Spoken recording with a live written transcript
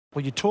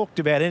Well, you talked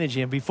about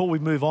energy, and before we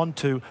move on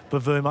to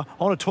Bavuma,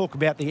 I want to talk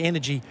about the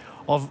energy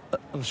of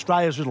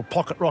Australia's little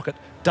pocket rocket,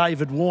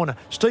 David Warner.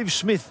 Steve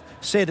Smith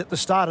said at the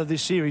start of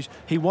this series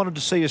he wanted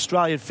to see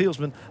Australian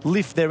fieldsmen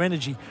lift their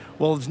energy.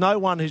 Well, there's no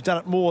one who's done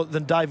it more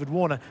than David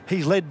Warner.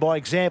 He's led by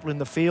example in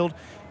the field.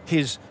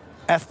 His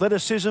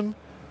athleticism,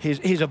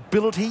 his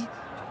ability,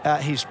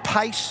 his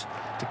pace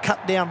to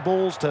cut down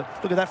balls, to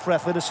look at that for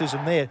athleticism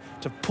there,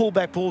 to pull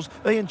back balls.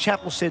 Ian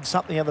Chappell said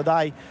something the other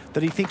day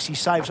that he thinks he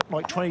saves something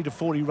like 20 to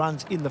 40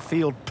 runs in the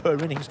field per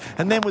innings.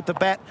 And then with the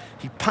bat,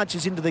 he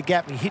punches into the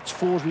gap and he hits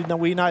fours.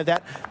 We know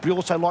that. But he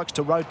also likes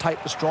to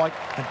rotate the strike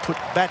and put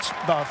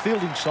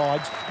fielding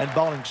sides and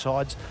bowling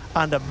sides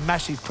under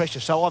massive pressure.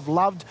 So I've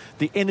loved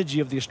the energy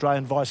of the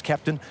Australian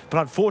vice-captain,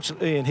 but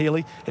unfortunately, Ian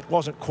Healy, it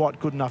wasn't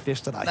quite good enough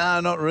yesterday. No,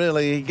 not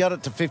really. He got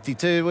it to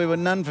 52. We were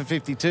none for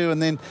 52,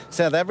 and then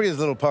South Africa's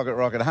little pocket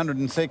rocket,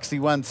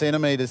 161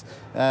 centimetres.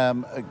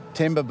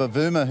 Temba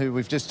Bavuma, who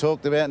we've just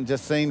talked about and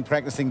just seen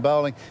practising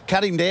bowling,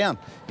 cut him down.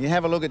 You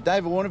have a look at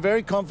David Warner,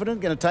 very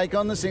confident, going to take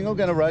on the single,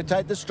 going to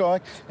rotate the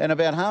strike, and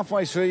about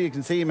halfway through you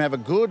can see him have a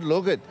good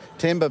look at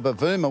Temba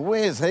Bavuma.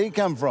 Where's he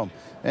come from?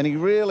 And he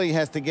really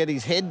has to get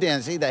his head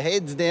down. See, the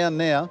head's down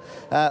now.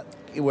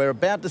 We're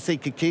about to see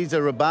Kikiza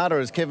Rabada,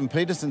 as Kevin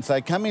Peterson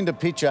say, come into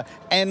picture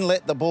and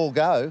let the ball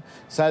go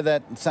so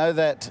that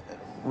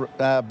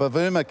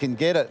Bavuma can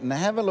get it. And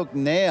have a look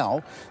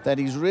now that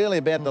he's really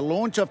about to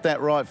launch off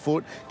that right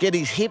foot, get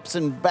his hips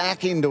and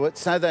back into it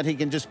so that he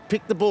can just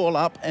pick the ball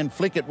up and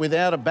flick it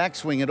without a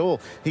backswing at all.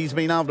 He's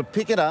been able to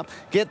pick it up,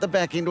 get the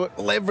back into it,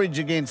 leverage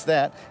against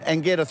that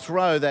and get a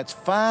throw that's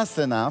fast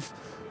enough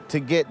to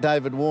get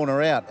David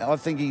Warner out. I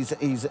think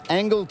he's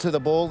angled to the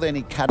ball, then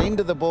he cut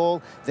into the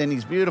ball, then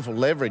he's beautiful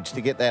leverage to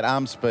get that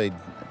arm speed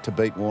to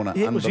beat Warner.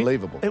 Yeah,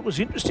 unbelievable. It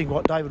was interesting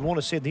what David Warner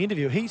said in the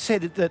interview. He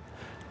said that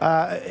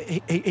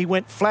he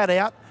went flat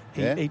out.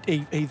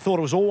 He thought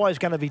it was always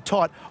going to be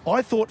tight.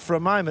 I thought for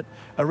a moment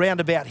around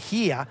about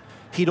here,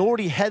 he'd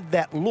already had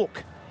that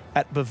look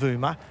at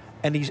Bavuma,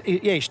 and he's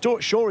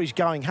sure he's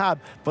going hard,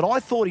 but I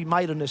thought he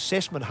made an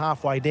assessment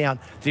halfway down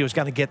that he was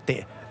going to get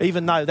there,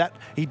 even though that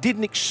he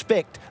didn't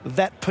expect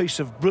that piece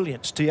of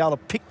brilliance to be able to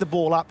pick the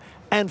ball up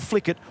and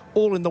flick it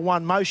all in the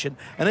one motion.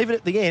 And even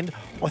at the end,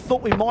 I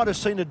thought we might have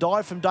seen a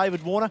dive from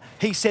David Warner.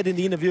 He said in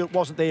the interview it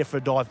wasn't there for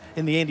a dive.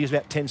 In the end, he was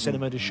about 10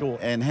 centimetres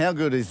short. And how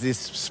good is this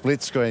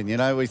split screen? You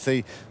know, we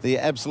see the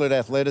absolute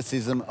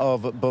athleticism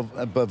of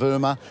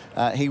Bavuma.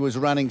 He was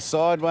running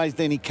sideways,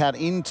 then he cut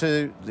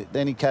into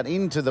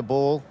the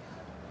ball.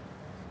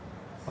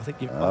 I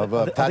think you've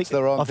touched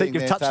the wrong thing. I think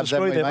you've touched the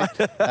screw there,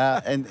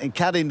 mate. and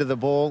cut into the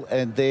ball,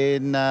 and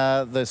then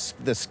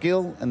the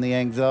skill and the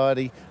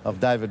anxiety of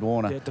David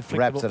Warner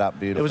wraps it up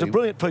beautifully. It was a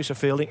brilliant piece of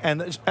fielding,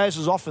 and as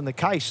is often the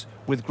case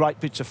with great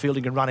bits of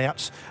fielding and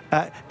run-outs,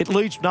 it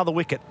leads to another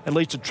wicket. It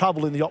leads to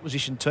trouble in the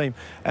opposition team.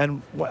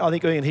 And I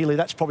think Ian Healy,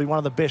 that's probably one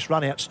of the best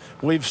run-outs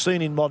we've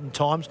seen in modern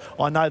times.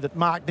 I know that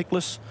Mark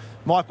Nicholas,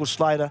 Michael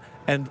Slater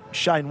and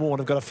Shane Warne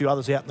have got a few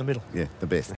others out in the middle. Yeah, the best.